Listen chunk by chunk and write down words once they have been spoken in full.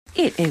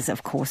It is,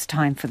 of course,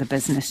 time for the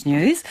business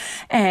news,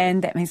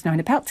 and that means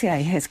Nona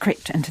Peltier has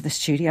crept into the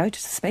studio to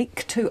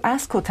speak to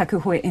us. Ko taku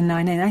hoe e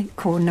nainei,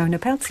 ko Nona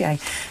Peltier.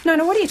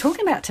 Nona, what are you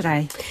talking about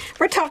today?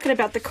 We're talking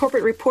about the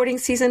corporate reporting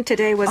season.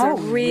 Today was a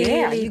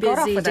really you busy got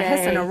off with day. a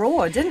hiss and a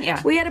roar, didn't you?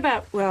 We had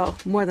about,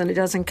 more than a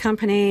dozen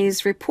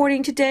companies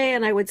reporting today,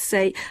 and I would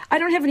say, I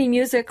don't have any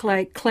music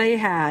like Clay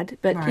had,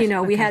 but,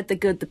 we had the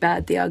good, the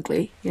bad, the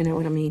ugly, you know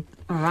what I mean?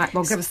 All right,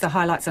 well, give us the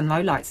highlights and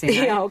lowlights then.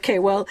 Yeah, okay,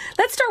 well,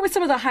 let's start with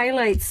some of the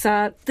highlights.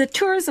 The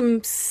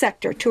tourism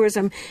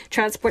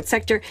transport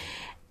sector,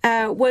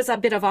 was a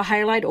bit of a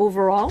highlight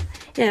overall.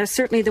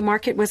 Certainly the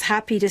market was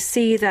happy to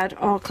see that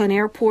Auckland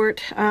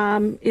Airport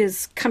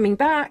is coming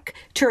back.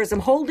 Tourism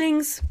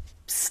Holdings,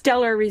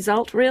 stellar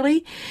result,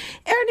 really.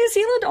 Air New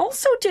Zealand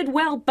also did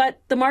well, but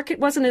the market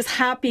wasn't as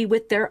happy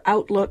with their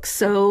outlook,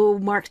 so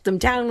marked them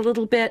down a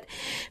little bit.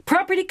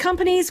 Property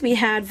companies, we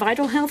had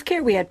Vital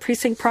Healthcare, we had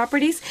Precinct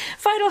Properties.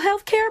 Vital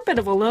Healthcare, bit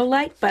of a low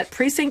light, but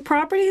Precinct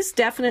Properties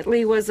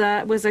definitely was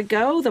a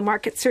go. The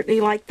market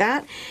certainly liked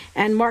that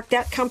and marked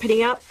that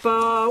company up.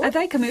 Are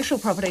they commercial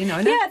property,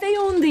 Nona? Yeah, they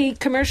own the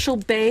Commercial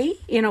Bay,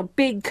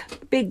 big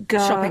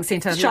shopping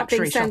centre,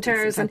 shopping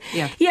centres, and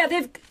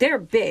they're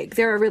big.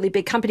 They're a really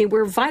big company.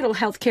 Where Vital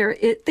Healthcare,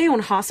 they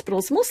own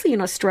hospitals, mostly in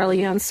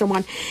Australia and so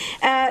on.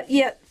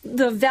 Yet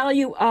the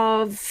value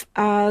of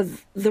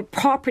the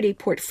property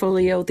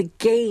portfolio, the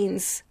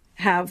gains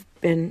have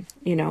been,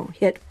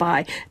 hit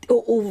by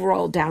the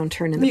overall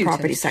downturn in the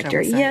property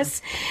sector.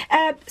 Yes.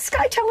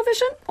 Sky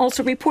Television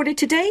also reported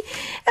today.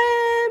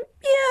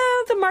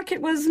 The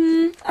market was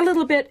a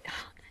little bit...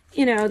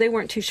 they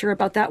weren't too sure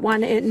about that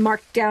one. It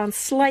marked down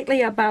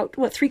slightly, about,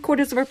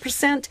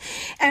 0.75%.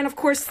 And, of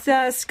course,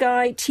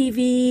 Sky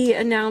TV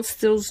announced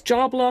those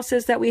job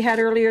losses that we had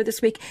earlier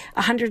this week,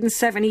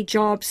 170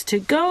 jobs to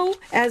go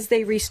as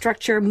they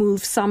restructure,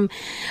 move some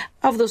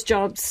of those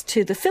jobs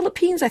to the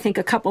Philippines. I think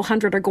a couple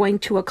hundred are going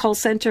to a call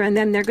center, and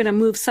then they're going to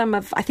move some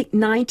of,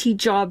 90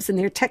 jobs in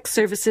their tech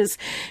services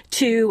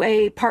to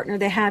a partner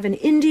they have in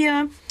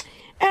India.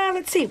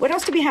 Let's see. What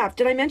else do we have?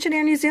 Did I mention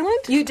Air New Zealand?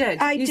 You did.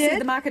 You said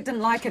the market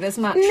didn't like it as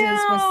much as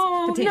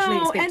was potentially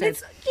expected.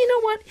 And you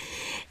know what?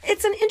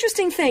 It's an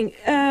interesting thing.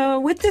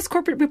 With this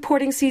corporate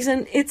reporting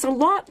season, it's a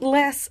lot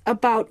less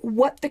about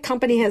what the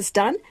company has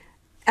done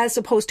as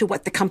opposed to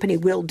what the company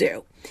will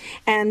do.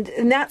 And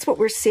that's what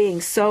we're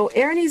seeing. So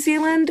Air New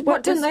Zealand...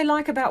 What didn't they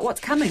like about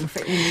what's coming for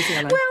Air New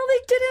Zealand? Well,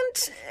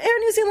 Air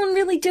New Zealand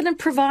really didn't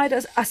provide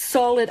a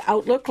solid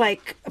outlook.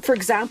 Like, for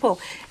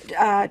example,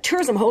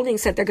 Tourism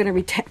Holdings said they're going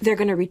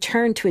to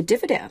return to a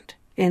dividend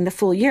in the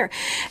full year.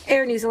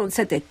 Air New Zealand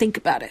said they'd think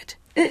about it.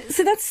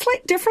 So that's a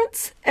slight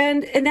difference,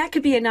 and that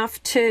could be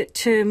enough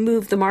to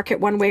move the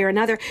market one way or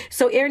another.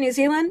 So Air New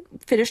Zealand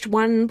finished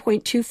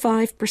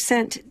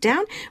 1.25%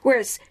 down,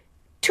 whereas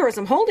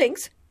Tourism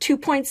Holdings,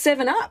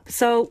 2.7 up.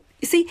 So,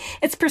 you see,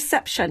 it's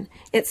perception.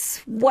 It's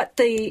what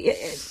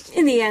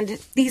in the end,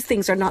 these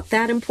things are not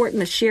that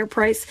important. The share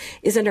price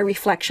isn't a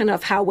reflection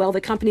of how well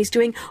the company's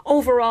doing.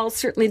 Overall,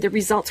 certainly the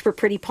results were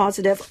pretty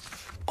positive.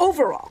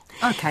 Overall.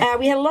 Okay.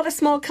 We had a lot of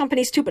small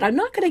companies too, but I'm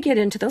not going to get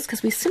into those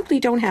because we simply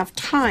don't have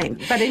time.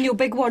 But in your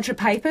big wad of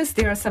papers,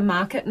 there are some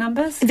market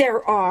numbers?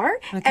 There are.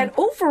 Okay. And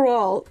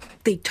overall,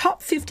 the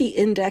top 50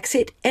 index,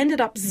 it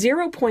ended up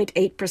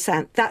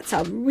 0.8%. That's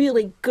a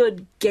really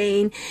good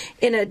gain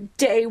in a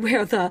day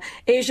where the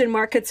Asian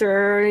markets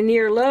are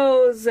near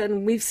lows,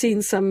 and we've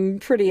seen some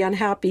pretty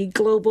unhappy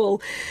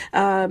global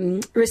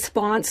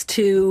response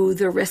to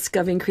the risk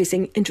of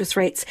increasing interest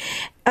rates.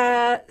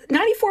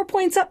 94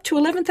 points up to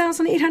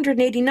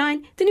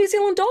 11,889. The New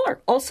Zealand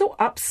dollar also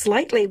up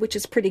slightly, which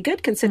is pretty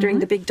good considering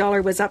the big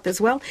dollar was up as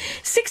well.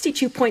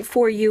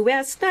 62.4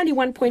 US,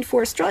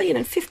 91.4 Australian,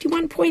 and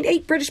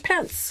 51.8 British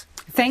pence.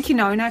 Thank you,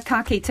 Nona.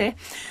 Ka kite.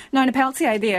 Nona Peltier there.